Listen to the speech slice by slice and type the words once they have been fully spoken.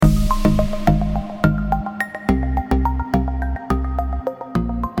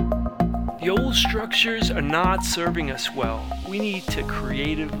structures are not serving us well. We need to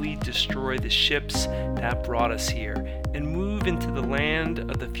creatively destroy the ships that brought us here and move into the land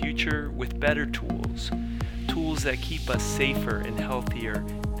of the future with better tools. Tools that keep us safer and healthier,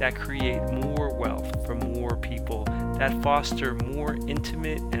 that create more wealth for more people, that foster more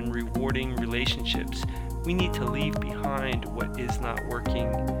intimate and rewarding relationships. We need to leave behind what is not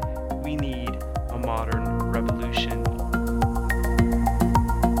working. We need a modern revolution.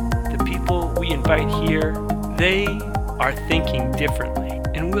 The people we invite here, they are thinking differently,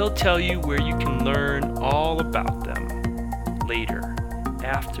 and we'll tell you where you can learn all about them later,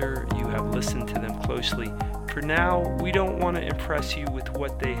 after you have listened to them closely. For now, we don't want to impress you with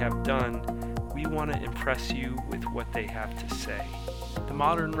what they have done. We want to impress you with what they have to say. The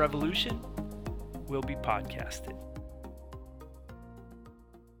Modern Revolution will be podcasted.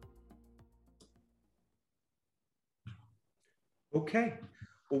 Okay,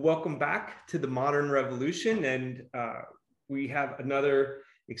 well, welcome back to the Modern Revolution, and we have another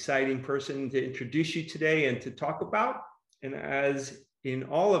exciting person to introduce you today and to talk about. And as in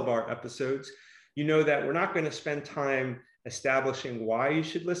all of our episodes, you know that we're not going to spend time establishing why you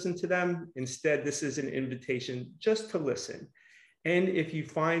should listen to them. Instead, this is an invitation just to listen. And if you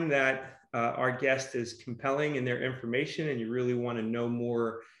find that our guest is compelling in their information and you really want to know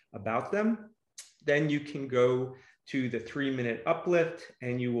more about them, then you can go to the 3-minute uplift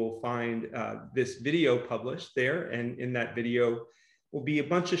and you will find this video published there. And in that video will be a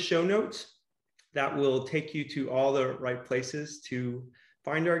bunch of show notes that will take you to all the right places to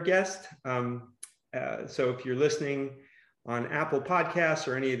find our guest. So if you're listening on Apple Podcasts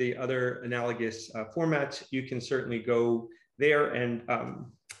or any of the other analogous formats, you can certainly go there, and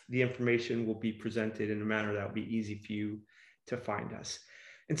the information will be presented in a manner that will be easy for you to find us.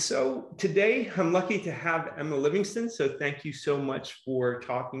 And so today I'm lucky to have Emma Livingstone. So thank you so much for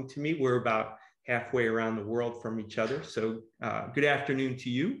talking to me. We're about halfway around the world from each other. So good afternoon to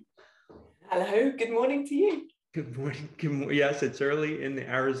you. Hello, good morning to you. Good morning. Yes, it's early in the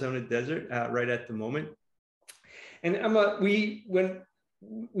Arizona desert right at the moment. And Emma, when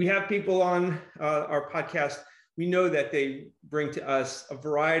we have people on our podcast, we know that they bring to us a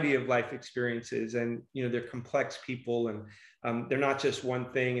variety of life experiences, and they're complex people, and they're not just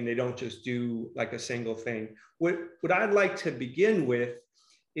one thing, and they don't just do like a single thing. What I'd like to begin with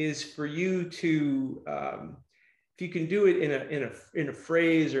is for you to, if you can do it in a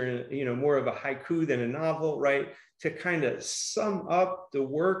phrase or in more of a haiku than a novel, right? To kind of sum up the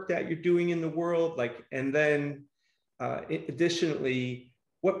work that you're doing in the world, and then additionally,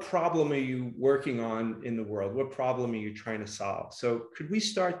 what problem are you working on in the world? What problem are you trying to solve? So could we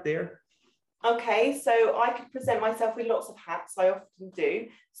start there? Okay, so I could present myself with lots of hats. I often do.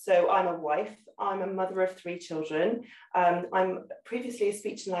 So I'm a wife. I'm a mother of 3 children. I'm previously a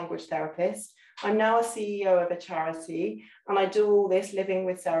speech and language therapist. I'm now a CEO of a charity, and I do all this living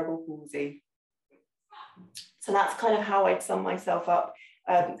with cerebral palsy. So that's kind of how I'd sum myself up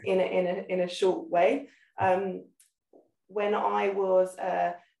in a short way. When I was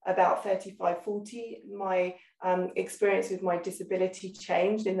about 35, 40, my experience with my disability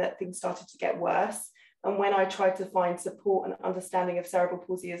changed in that things started to get worse. And when I tried to find support and understanding of cerebral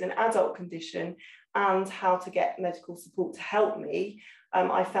palsy as an adult condition and how to get medical support to help me,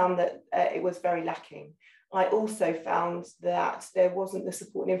 I found that it was very lacking. I also found that there wasn't the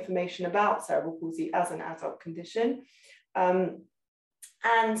support and information about cerebral palsy as an adult condition.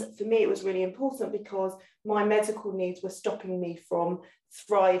 And for me, it was really important because my medical needs were stopping me from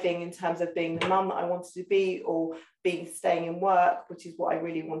thriving in terms of being the mum that I wanted to be, or staying in work, which is what I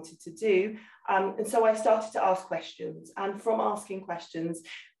really wanted to do. And so I started to ask questions. And from asking questions,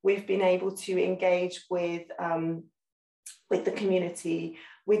 we've been able to engage with the community,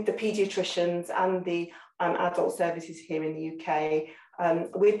 with the paediatricians and the adult services here in the UK,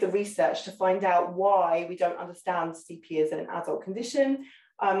 with the research to find out why we don't understand CP as an adult condition.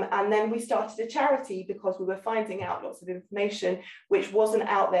 And then we started a charity because we were finding out lots of information which wasn't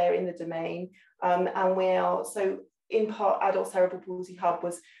out there in the domain. And we are, so in part, Adult Cerebral Palsy Hub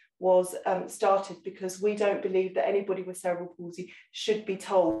was started because we don't believe that anybody with cerebral palsy should be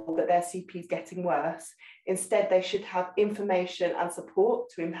told that their CP is getting worse. Instead, they should have information and support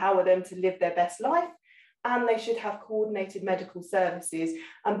to empower them to live their best life, and they should have coordinated medical services.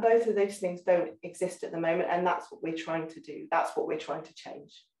 And both of those things don't exist at the moment, and that's what we're trying to do. That's what we're trying to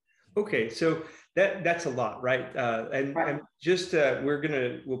change. Okay, so that's a lot, right? And just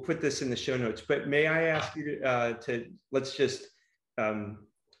we'll put this in the show notes. But may I ask you to let's just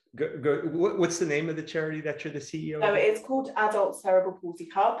What's the name of the charity that you're the CEO So of? it's called Adult Cerebral Palsy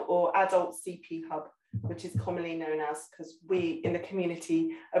Hub, or Adult CP Hub, which is commonly known as, because we in the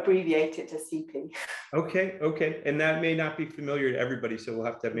community abbreviate it to CP. Okay, okay. And that may not be familiar to everybody, so we'll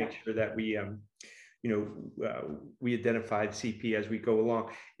have to make sure that we, we identified CP as we go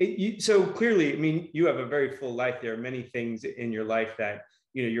along. So clearly, I mean, you have a very full life. There are many things in your life that,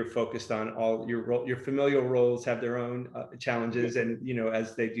 you're focused on. All your familial roles have their own challenges, and,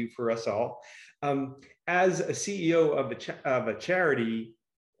 as they do for us all. As a CEO of a charity,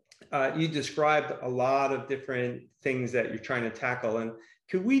 you described a lot of different things that you're trying to tackle. And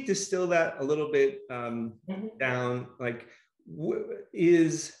could we distill that a little bit down? Like,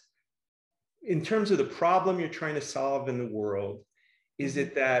 is, in terms of the problem you're trying to solve in the world, is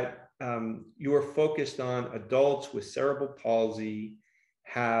it that you're focused on adults with cerebral palsy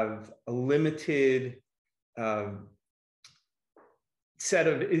have a limited set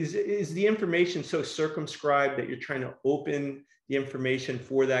of, is the information so circumscribed that you're trying to open the information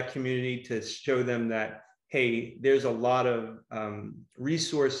for that community to show them that, hey, there's a lot of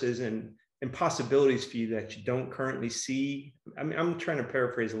resources and possibilities for you that you don't currently see? I mean, I'm trying to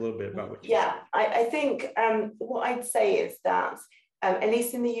paraphrase a little bit about what you said. I think what I'd say is that, at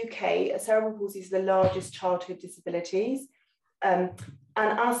least in the UK, cerebral palsy is the largest childhood disabilities. And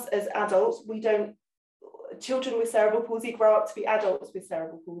us as adults, children with cerebral palsy grow up to be adults with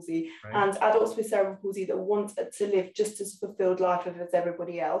cerebral palsy, right, and adults with cerebral palsy that want to live just as fulfilled life as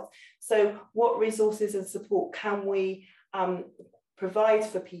everybody else. So what resources and support can we provide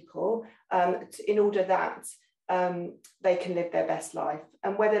for people in order that they can live their best life?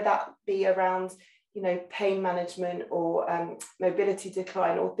 And whether that be around, pain management or mobility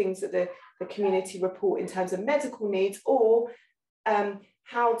decline, or things that the community report in terms of medical needs, or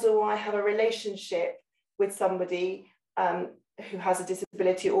how do I have a relationship with somebody who has a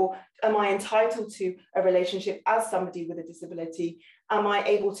disability, or am I entitled to a relationship as somebody with a disability? Am I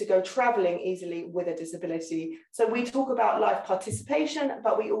able to go traveling easily with a disability? So we talk about life participation,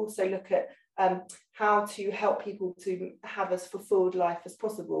 but we also look at how to help people to have as fulfilled life as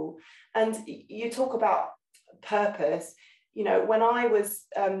possible. And you talk about purpose. When I was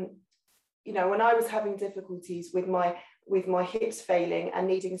having difficulties with my hips failing and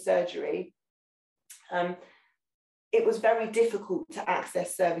needing surgery, it was very difficult to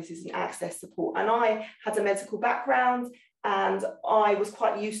access services and access support. And I had a medical background, and I was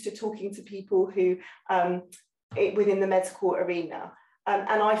quite used to talking to people who within the medical arena.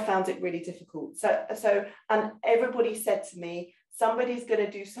 And I found it really difficult. So, and everybody said to me, somebody's going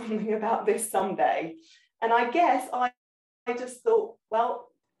to do something about this someday. And I guess I just thought, well,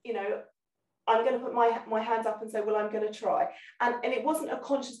 I'm going to put my hand up and say, well, I'm going to try. And it wasn't a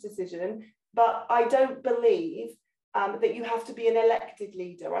conscious decision, but I don't believe that you have to be an elected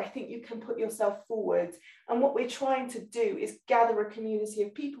leader. I think you can put yourself forward. And what we're trying to do is gather a community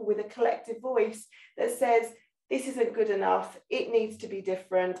of people with a collective voice that says, this isn't good enough, it needs to be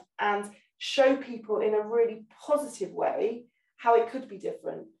different, and show people in a really positive way how it could be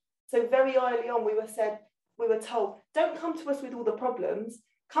different. So very early on, we were told, don't come to us with all the problems,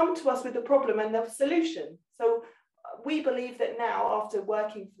 come to us with the problem and the solution. So we believe that now, after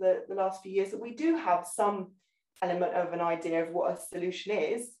working for the last few years, that we do have some element of an idea of what a solution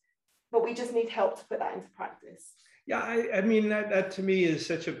is, but we just need help to put that into practice. Yeah, I mean, that to me is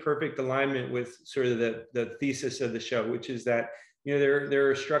such a perfect alignment with sort of the thesis of the show, which is that, there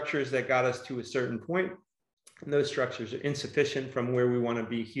are structures that got us to a certain point, and those structures are insufficient from where we want to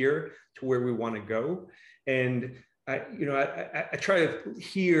be here to where we want to go. And I try to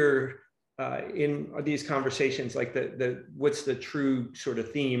hear in these conversations, like what's the true sort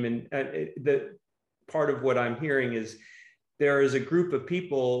of theme, and the part of what I'm hearing is there is a group of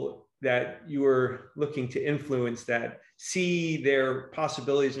people that you are looking to influence that see their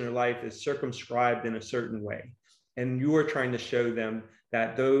possibilities in their life as circumscribed in a certain way. And you are trying to show them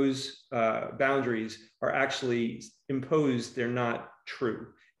that those boundaries are actually imposed, they're not true.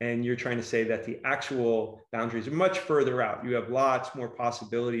 And you're trying to say that the actual boundaries are much further out. You have lots more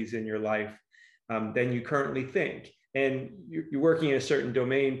possibilities in your life than you currently think. And you're working in a certain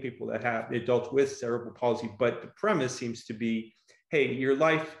domain, people that have adults with cerebral palsy, but the premise seems to be, hey, your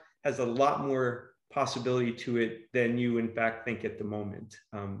life has a lot more possibility to it than you in fact think at the moment.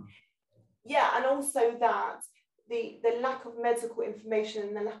 Yeah, and also that the lack of medical information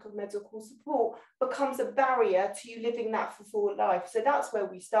and the lack of medical support becomes a barrier to you living that fulfilled life. So that's where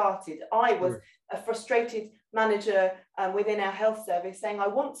we started. I was a frustrated manager within our health service saying, I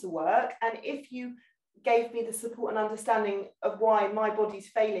want to work. And if you gave me the support and understanding of why my body's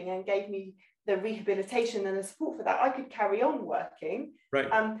failing and gave me the rehabilitation and the support for that, I could carry on working. Right.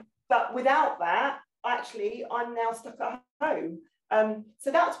 But without that, actually, I'm now stuck at home.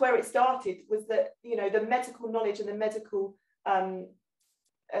 So that's where it started, was that, you know, the medical knowledge and the medical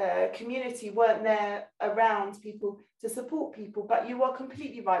community weren't there around people to support people. But you are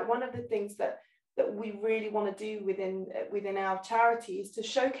completely right. One of the things that we really want to do within our charity is to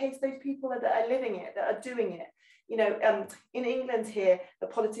showcase those people that are living it, that are doing it. You know, in England here, the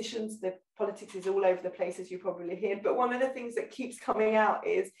politics is all over the place, as you probably heard. But one of the things that keeps coming out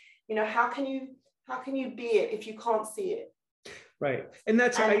is, you know, how can you be it if you can't see it? Right, and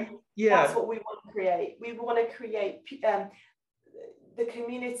that's what we want to create. We want to create the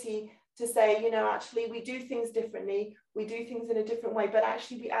community to say, you know, actually we do things differently, we do things in a different way, but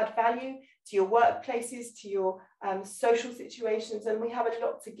actually we add value to your workplaces, to your social situations, and we have a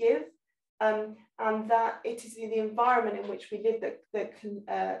lot to give. And that it is in the environment in which we live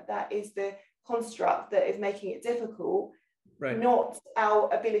that is the construct that is making it difficult, right, not our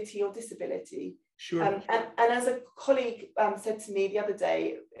ability or disability. Sure. And as a colleague said to me the other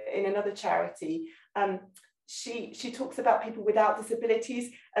day in another charity, she talks about people without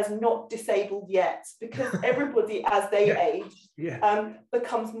disabilities as not disabled yet, because everybody as they age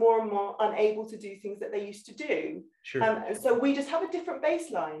becomes more and more unable to do things that they used to do. Sure. So we just have a different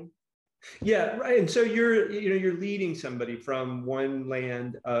baseline. Yeah, right. And so you're leading somebody from one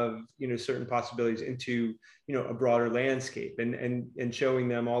land of, you know, certain possibilities into, you know, a broader landscape, and showing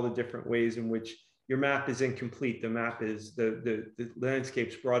them all the different ways in which your map is incomplete. The map is the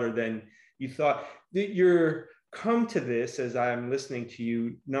landscape's broader than you thought. You're come to this, as I'm listening to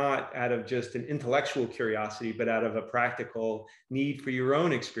you, not out of just an intellectual curiosity, but out of a practical need for your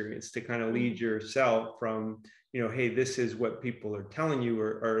own experience to kind of lead yourself from, you know, hey, this is what people are telling you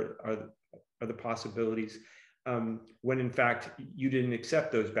are the possibilities, when in fact you didn't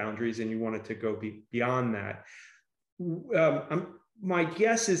accept those boundaries and you wanted to go beyond that. My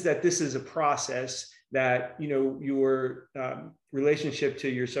guess is that this is a process that, you know, your relationship to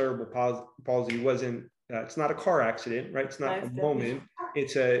your cerebral palsy wasn't, it's not a car accident, right? It's not a moment,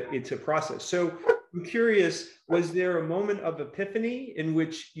 it's a process. So I'm curious, was there a moment of epiphany in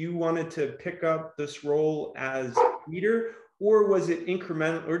which you wanted to pick up this role as leader, or was it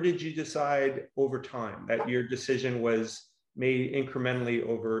incremental, or did you decide over time that your decision was made incrementally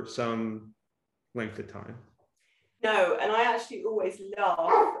over some length of time? No, and I actually always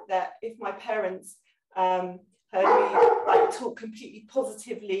laugh that if my parents heard me like talk completely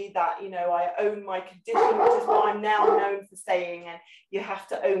positively that, you know, I own my condition, which is what I'm now known for saying, and you have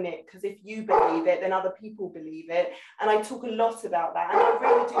to own it, because if you believe it, then other people believe it. And I talk a lot about that, and I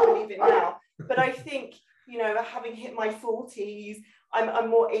really do believe it now. But I think, you know, having hit my 40s, I'm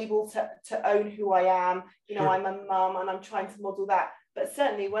more able to own who I am. You know, I'm a mum and I'm trying to model that. But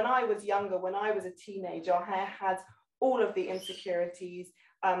certainly when I was younger, when I was a teenager, I had all of the insecurities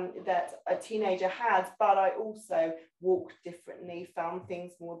that a teenager had, but I also walked differently, found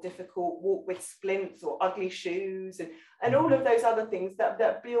things more difficult, walked with splints or ugly shoes, and all of those other things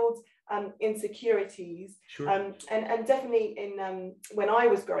that build insecurities. And definitely when I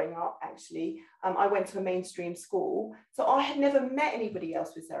was growing up, actually, I went to a mainstream school, so I had never met anybody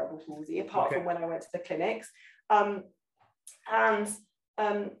else with cerebral palsy apart from when I went to the clinics, and I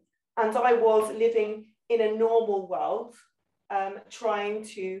was living in a normal world, trying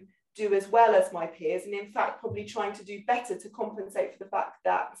to do as well as my peers, and in fact probably trying to do better to compensate for the fact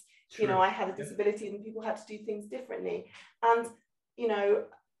that you know, I had a disability and people had to do things differently. And you know,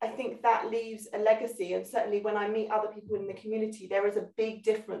 I think that leaves a legacy, and certainly when I meet other people in the community, there is a big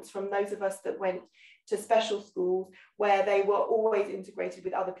difference from those of us that went to special schools where they were always integrated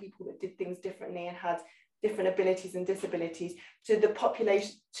with other people that did things differently and had different abilities and disabilities, to the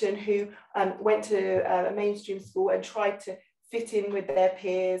population who went to a mainstream school and tried to fit in with their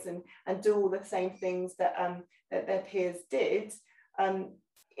peers and do all the same things that their peers did.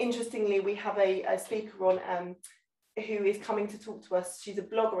 Interestingly, we have a speaker on who is coming to talk to us. She's a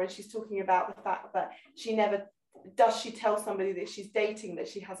blogger, and she's talking about the fact that she never does she tell somebody that she's dating that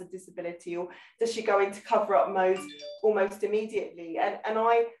she has a disability, or does she go into cover-up mode almost immediately? And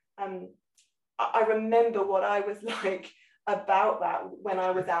I remember what I was like about that when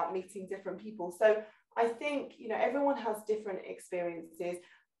I was out meeting different people. So I think, you know, everyone has different experiences.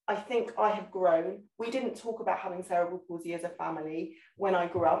 I think I have grown. We didn't talk about having cerebral palsy as a family when I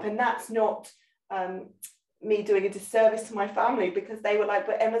grew up, and that's not me doing a disservice to my family, because they were like,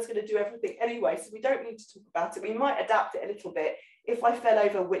 but Emma's going to do everything anyway, so we don't need to talk about it. We might adapt it a little bit. If I fell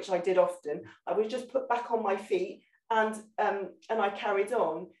over, which I did often, I was just put back on my feet and I carried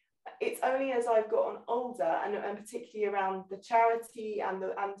on. It's only as I've gotten older, and particularly around the charity and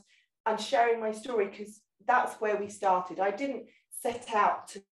and sharing my story, because that's where we started. I didn't set out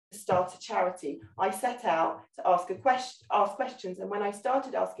to start a charity. I set out to ask questions, and when I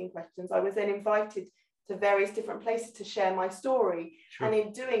started asking questions, I was then invited to various different places to share my story. Sure. And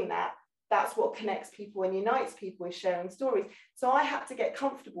in doing that, that's what connects people and unites people, is sharing stories. So I had to get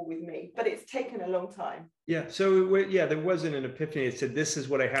comfortable with me, but it's taken a long time. Yeah. So yeah, there wasn't an epiphany. It said, this is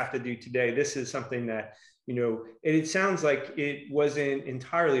what I have to do today. This is something that, you know, it sounds like it wasn't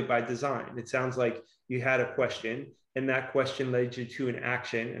entirely by design. It sounds like you had a question, and that question led you to an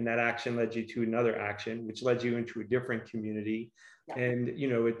action, and that action led you to another action, which led you into a different community. Yeah. And, you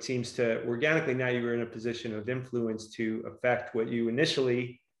know, it seems to organically, now you were in a position of influence to affect what you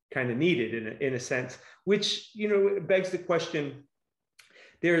initially kind of needed in a sense, which, you know, begs the question,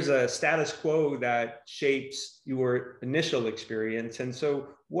 there's a status quo that shapes your initial experience. And so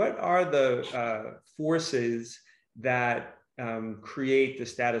what are the forces that create the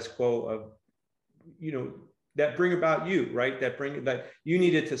status quo of, you know, that bring about you, right? That you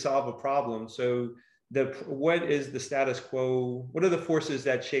needed to solve a problem. So what is the status quo? What are the forces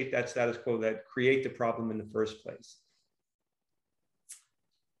that shape that status quo, that create the problem in the first place?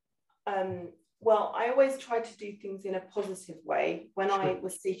 Well, I always try to do things in a positive way. When Sure. I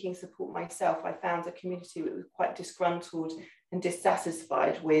was seeking support myself, I found a community that was quite disgruntled and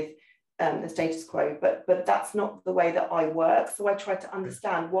dissatisfied with the status quo, but that's not the way that I work. So I tried to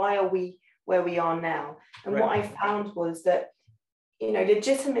understand, why are we where we are now? And Right. What I found was that, you know,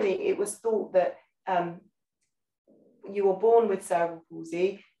 legitimately it was thought that you were born with cerebral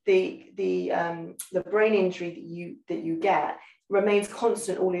palsy, the brain injury that you get remains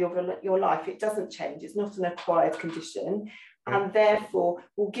constant all your life. It doesn't change. It's not an acquired condition, and therefore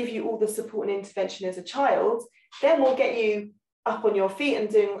will give you all the support and intervention as a child. Then we'll get you up on your feet and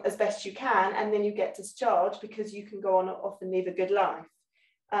doing as best you can, and then you get discharged because you can go on off and live a good life.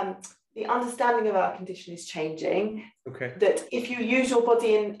 The understanding of our condition is changing. Okay. That if you use your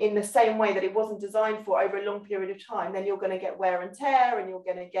body in the same way that it wasn't designed for over a long period of time, then you're going to get wear and tear, and you're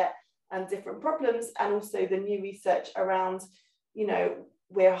going to get different problems. And also the new research around, you know,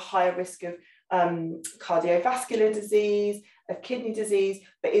 we're a higher risk of cardiovascular disease, of kidney disease,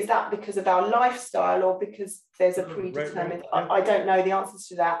 but is that because of our lifestyle or because there's a predetermined, right. I don't know the answers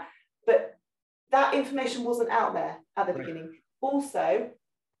to that, but that information wasn't out there at the beginning. Also,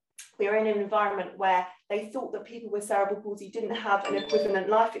 we are in an environment where they thought that people with cerebral palsy didn't have an equivalent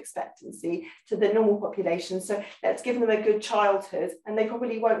life expectancy to the normal population. So let's give them a good childhood and they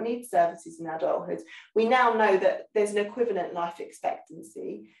probably won't need services in adulthood. We now know that there's an equivalent life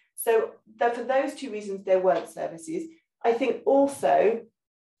expectancy. So for those two reasons, there weren't services. I think also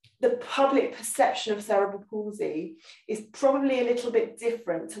the public perception of cerebral palsy is probably a little bit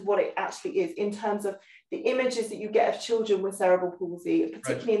different to what it actually is, in terms of the images that you get of children with cerebral palsy,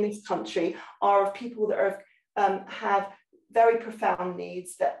 particularly in this country, are of people that have very profound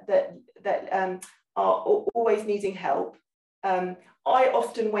needs that are always needing help. I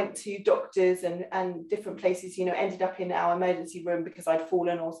often went to doctors and different places, you know, ended up in our emergency room because I'd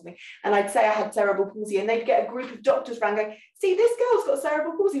fallen or something, and I'd say I had cerebral palsy, and they'd get a group of doctors around going, see, this girl's got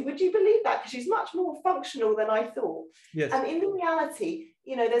cerebral palsy, would you believe that? Because she's much more functional than I thought. Yes. And in reality,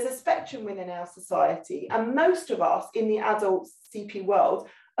 you know, there's a spectrum within our society, and most of us in the adult CP world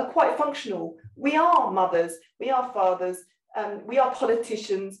are quite functional. We are mothers, we are fathers, we are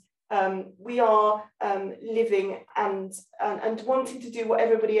politicians, we are living and wanting to do what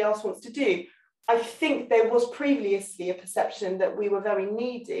everybody else wants to do. I think there was previously a perception that we were very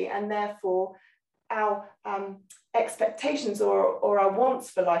needy, and therefore our expectations or our wants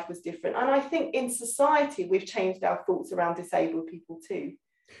for life was different. And I think in society we've changed our thoughts around disabled people too.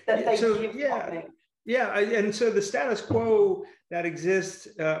 And so the status quo that exists,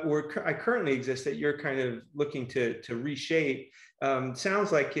 or currently exists, that you're kind of looking to reshape,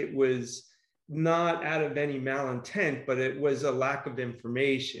 sounds like it was not out of any malintent, but it was a lack of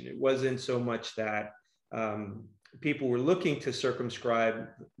information. It wasn't so much that people were looking to circumscribe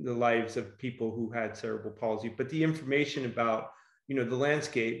the lives of people who had cerebral palsy, but the information about, you know, the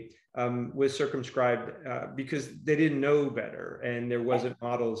landscape was circumscribed because they didn't know better, and there wasn't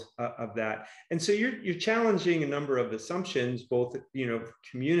models of that. And so you're challenging a number of assumptions, both, you know,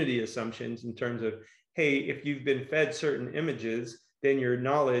 community assumptions in terms of, hey, if you've been fed certain images, then your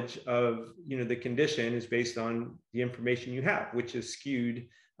knowledge of, you know, the condition is based on the information you have, which is skewed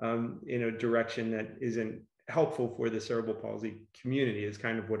in a direction that isn't helpful for the cerebral palsy community, is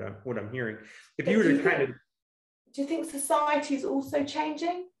kind of what I'm hearing. If you were to kind of, do you think society is also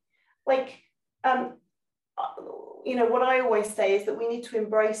changing? Like, you know, what I always say is that we need to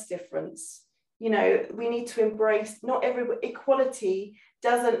embrace difference. You know, we need to embrace not everybody, equality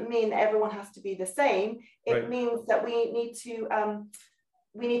doesn't mean that everyone has to be the same. It means that we need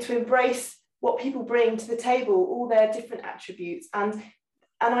to embrace what people bring to the table, all their different attributes. And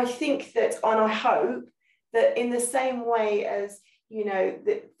I think that, and I hope that in the same way as, you know,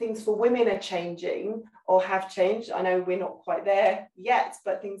 that things for women are changing or have changed. I know we're not quite there yet,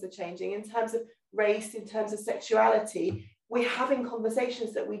 but things are changing in terms of race, in terms of sexuality. We're having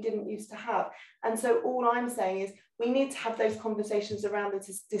conversations that we didn't used to have. And so all I'm saying is we need to have those conversations around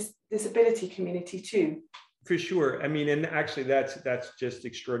the disability community too. For sure. I mean, and actually that's just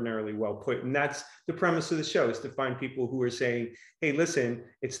extraordinarily well put. And that's the premise of the show, is to find people who are saying, hey, listen,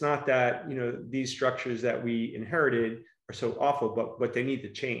 it's not that, you know, these structures that we inherited are so awful, but they need to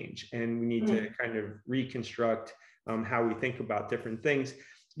change. And we need to kind of reconstruct how we think about different things.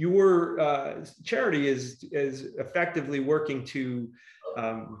 Your charity is effectively working to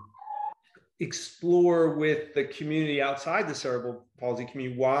explore with the community outside the cerebral palsy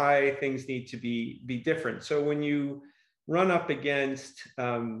community why things need to be different. So when you run up against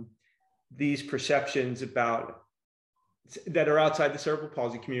these perceptions about that are outside the cerebral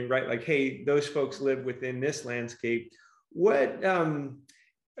palsy community, right? Like, hey, those folks live within this landscape. What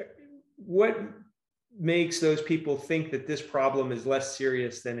makes those people think that this problem is less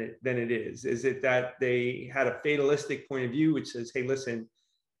serious than it is? Is it that they had a fatalistic point of view, which says, hey, listen,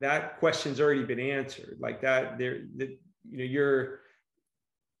 that question's already been answered, like that you're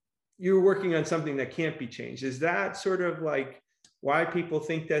working on something that can't be changed? Is that sort of like why people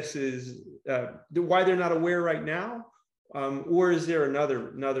think this is why they're not aware right now? Or is there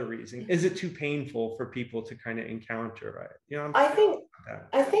another reason? Is it too painful for people to kind of encounter? Right? You know, I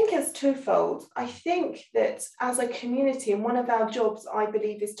think it's twofold. I think that as a community, and one of our jobs, I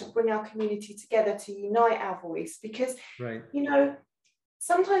believe, is to bring our community together to unite our voice, because you know,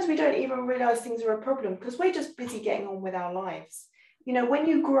 sometimes we don't even realize things are a problem because we're just busy getting on with our lives. You know, when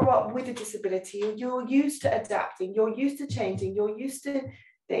you grow up with a disability, you're used to adapting, you're used to changing, you're used to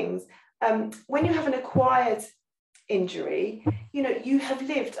things. When you have an acquired injury, you know, you have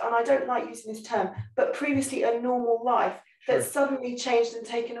lived, and I don't like using this term, but previously a normal life that's suddenly changed and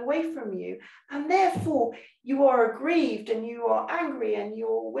taken away from you. And therefore, you are aggrieved and you are angry and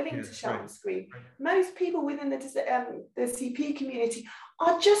you're willing to shout and scream. Most people within the CP community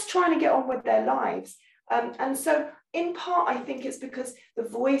are just trying to get on with their lives. And so in part, I think it's because the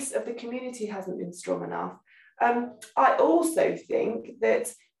voice of the community hasn't been strong enough. I also think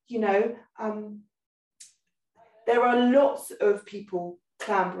that, you know, there are lots of people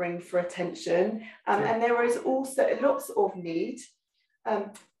clambering for attention, and there is also lots of need.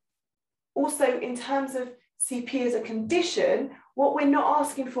 Also, in terms of CP as a condition, what we're not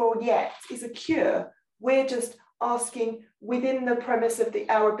asking for yet is a cure. We're just asking, within the premise of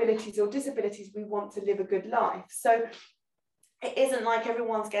our abilities or disabilities, we want to live a good life. So it isn't like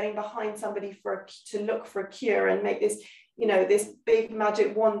everyone's getting behind somebody to look for a cure and make this, you know, this big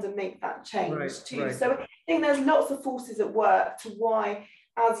magic wand and make that change too. So I think there's lots of forces at work to why,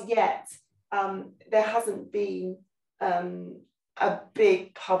 as yet, there hasn't been a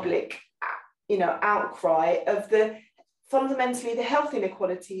big public, you know, outcry of fundamentally the health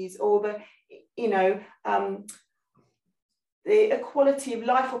inequalities, or the, you know, the equality of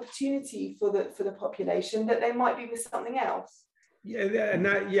life opportunity for the population, that they might be with something else. Yeah, and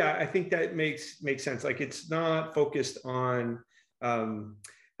I think that makes sense. Like, it's not focused on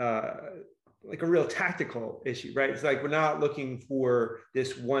like a real tactical issue, right? It's like we're not looking for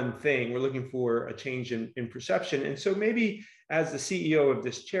this one thing. We're looking for a change in perception. And so maybe as the CEO of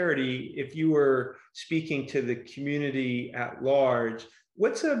this charity, if you were speaking to the community at large,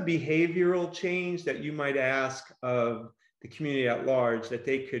 what's a behavioral change that you might ask of the community at large that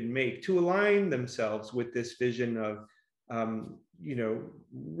they could make to align themselves with this vision of, you know,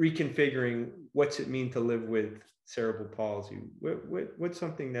 reconfiguring what's it mean to live with cerebral palsy? What's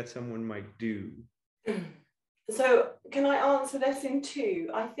something that someone might do? So can I answer this in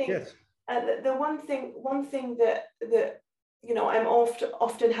two? I think yes. The one thing that you know, I'm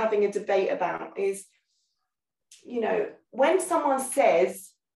often having a debate about is, you know, when someone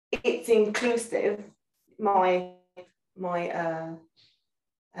says it's inclusive, my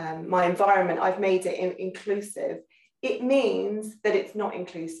environment, I've made it inclusive, it means that it's not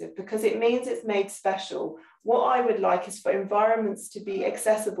inclusive, because it means it's made special. What I would like is for environments to be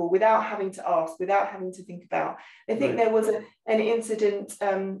accessible without having to ask, without having to think about. I think there was an incident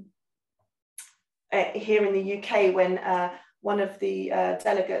here in the UK when one of the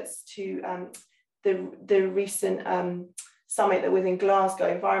delegates to the recent summit that was in Glasgow,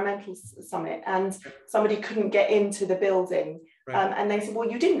 environmental summit, and somebody couldn't get into the building. And they said,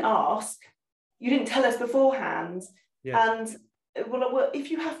 well, you didn't ask, you didn't tell us beforehand. Yes. And well,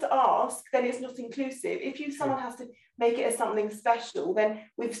 if you have to ask, then it's not inclusive. If someone has to make it as something special, then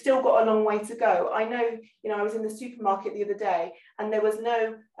we've still got a long way to go. I know, I was in the supermarket the other day and there was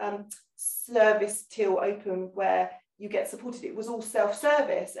no service till open where you get supported. It was all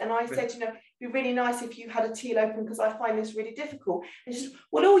self-service. And I said, it'd be really nice if you had a till open because I find this really difficult. And she said,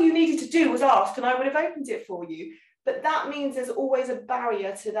 well, all you needed to do was ask and I would have opened it for you. But that means there's always a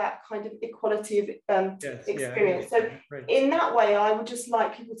barrier to that kind of equality of experience. So in that way, I would just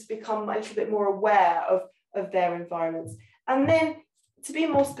like people to become a little bit more aware of their environments. And then to be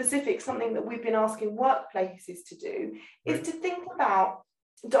more specific, something that we've been asking workplaces to do is to think about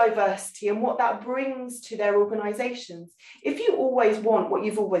diversity and what that brings to their organizations. If you always want what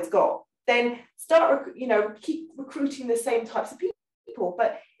you've always got, then keep recruiting the same types of people.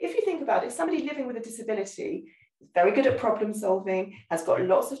 But if you think about it, somebody living with a disability is very good at problem solving, has got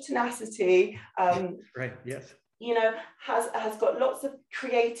lots of tenacity, has got lots of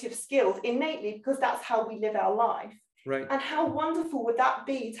creative skills innately because that's how we live our life. Right. And how wonderful would that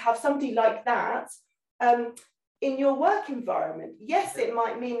be to have somebody like that in your work environment? Yes, it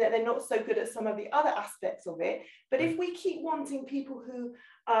might mean that they're not so good at some of the other aspects of it, but if we keep wanting people who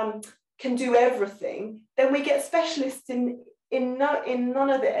can do everything, then we get specialists in none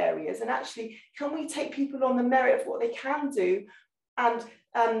of the areas. And actually, can we take people on the merit of what they can do and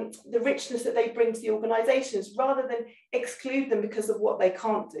the richness that they bring to the organizations rather than exclude them because of what they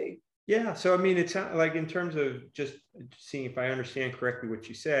can't do? Yeah. So, I mean, it's like in terms of just seeing if I understand correctly what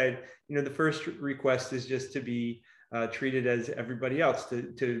you said, the first request is just to be treated as everybody else,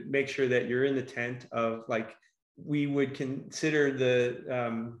 to make sure that you're in the tent of, like, we would consider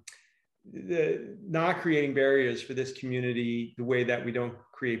the not creating barriers for this community the way that we don't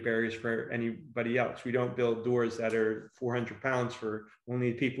create barriers for anybody else. We don't build doors that are 400 pounds for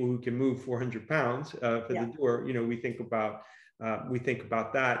only people who can move 400 pounds for the door. We think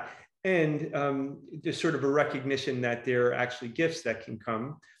about that. And there's sort of a recognition that there are actually gifts that can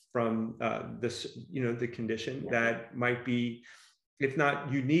come from this, the condition that might be, if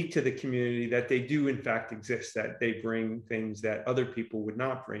not unique to the community, that they do in fact exist, that they bring things that other people would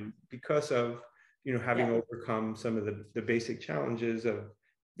not bring because of, having overcome some of the basic challenges of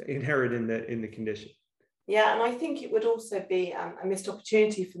inherent in the condition. Yeah, and I think it would also be a missed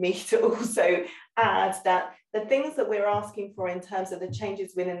opportunity for me to also add that the things that we're asking for in terms of the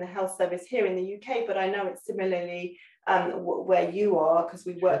changes within the health service here in the UK, but I know it's similarly where you are, because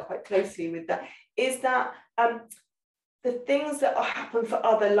we work quite closely with that, is that the things that happen for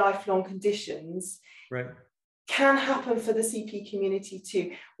other lifelong conditions can happen for the CP community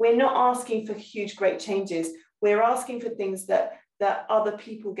too. We're not asking for huge, great changes. We're asking for things that other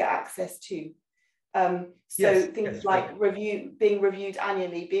people get access to. Things like being reviewed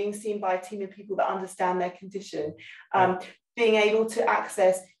annually, being seen by a team of people that understand their condition, being able to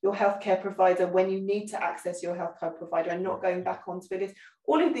access your healthcare provider when you need to access your healthcare provider and not going back onto it.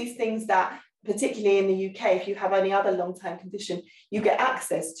 All of these things that, particularly in the UK, if you have any other long-term condition, you get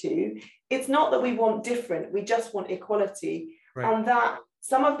access to. It's not that we want different, we just want equality. And that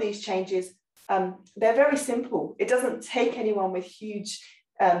some of these changes, they're very simple. It doesn't take anyone with huge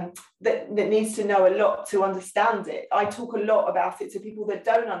that needs to know a lot to understand it. I talk a lot about it to people that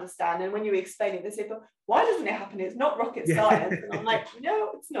don't understand, and when you explain it, they say, but why doesn't it happen? It's not rocket science. And I'm like,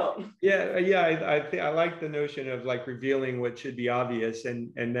 no, it's not. I like the notion of, like, revealing what should be obvious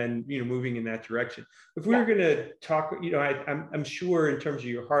and then moving in that direction. If we were going to talk, I'm sure in terms of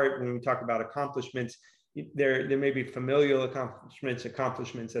your heart, when we talk about accomplishments, there may be familial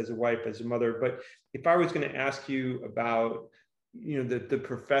accomplishments as a wife, as a mother, but if I was going to ask you about the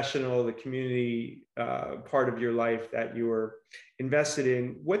professional, the community part of your life that you're invested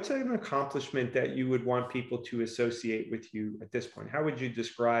in, what's an accomplishment that you would want people to associate with you at this point? How would you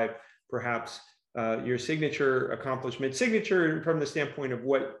describe perhaps your signature accomplishment, from the standpoint of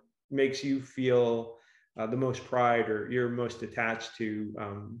what makes you feel the most pride or you're most attached to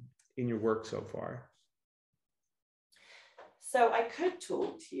in your work so far? So I could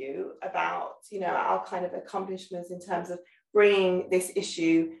talk to you about, our kind of accomplishments in terms of bringing this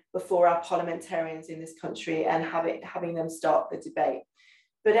issue before our parliamentarians in this country and having them start the debate.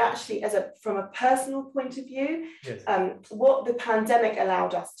 But actually, from a personal point of view, what the pandemic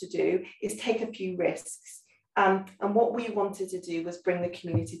allowed us to do is take a few risks. And what we wanted to do was bring the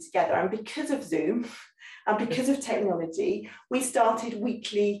community together. And because of Zoom and because of technology, we started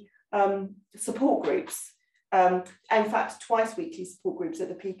weekly support groups. In fact, twice weekly support groups at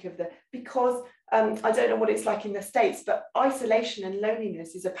the peak of because I don't know what it's like in the States, but isolation and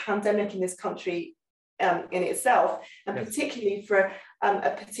loneliness is a pandemic in this country in itself, and particularly for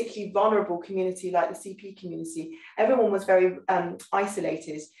a particularly vulnerable community like the CP community, everyone was very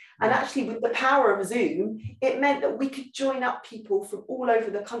isolated. And actually, with the power of Zoom, it meant that we could join up people from all over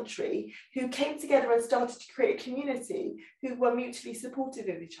the country who came together and started to create a community who were mutually supportive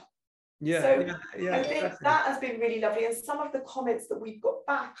of each other. Yeah, so yeah, I think that has been really lovely. And some of the comments that we've got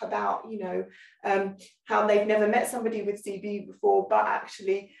back about, you know, how they've never met somebody with CB before, but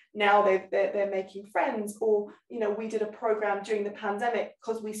actually now they're making friends. Or, you know, we did a program during the pandemic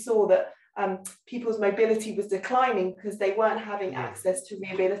because we saw that people's mobility was declining because they weren't having access to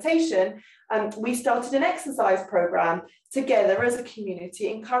rehabilitation. And we started an exercise program together as a community,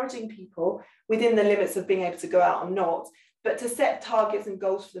 encouraging people within the limits of being able to go out and not, but to set targets and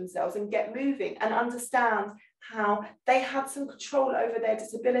goals for themselves and get moving and understand how they had some control over their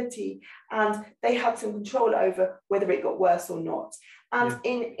disability and they had some control over whether it got worse or not. And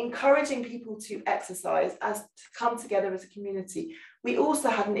in encouraging people to exercise, as to come together as a community, we also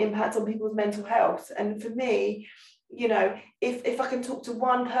had an impact on people's mental health. And for me, you know, if I can talk to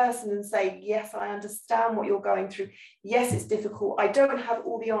one person and say, yes, I understand what you're going through. Yes, it's difficult. I don't have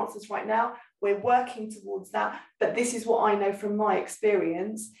all the answers right now. We're working towards that. But this is what I know from my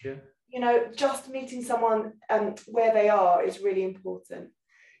experience. Yeah. You know, just meeting someone where they are is really important.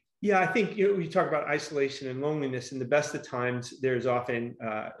 Yeah, I think, you know, we talk about isolation and loneliness. In the best of times, there's often,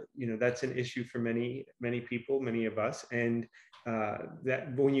 you know, that's an issue for many people, many of us. And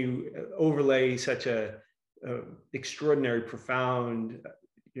that when you overlay such a extraordinary, profound,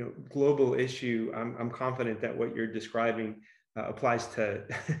 you know, global issue, I'm confident that what you're describing applies to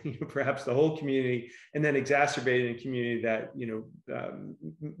you know, perhaps the whole community, and then exacerbated in a community that, you know,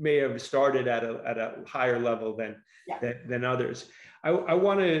 may have started at a higher level than others. I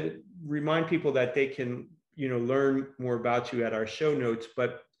want to remind people that they can, you know, learn more about you at our show notes.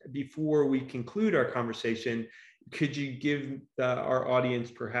 But before we conclude our conversation, could you give our audience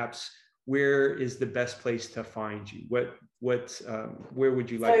perhaps where is the best place to find you? Where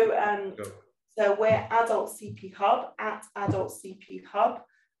would you like to go? So we're Adult CP Hub at Adult CP Hub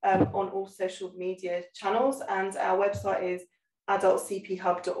on all social media channels, and our website is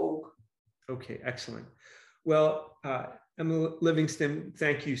adultcphub.org. Okay, excellent. Well, Emma Livingstone,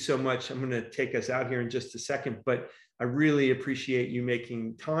 thank you so much. I'm going to take us out here in just a second, but I really appreciate you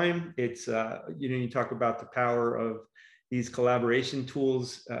making time. It's, you know, you talk about the power of these collaboration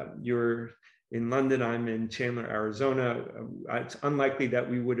tools. You're in London, I'm in Chandler, Arizona. It's unlikely that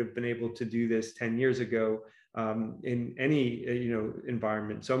we would have been able to do this 10 years ago in any, you know,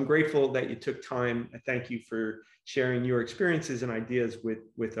 environment. So I'm grateful that you took time. Thank you for sharing your experiences and ideas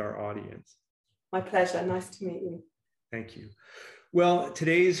with our audience. My pleasure. Nice to meet you. Thank you. Well,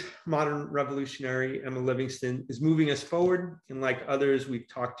 today's modern revolutionary, Emma Livingstone, is moving us forward. And like others we've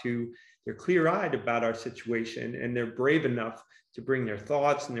talked to, they're clear-eyed about our situation, and they're brave enough to bring their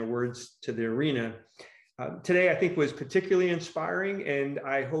thoughts and their words to the arena. Today, I think, was particularly inspiring, and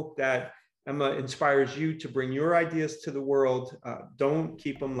I hope that Emma inspires you to bring your ideas to the world. Don't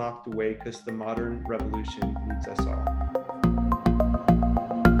keep them locked away, because the modern revolution needs us all.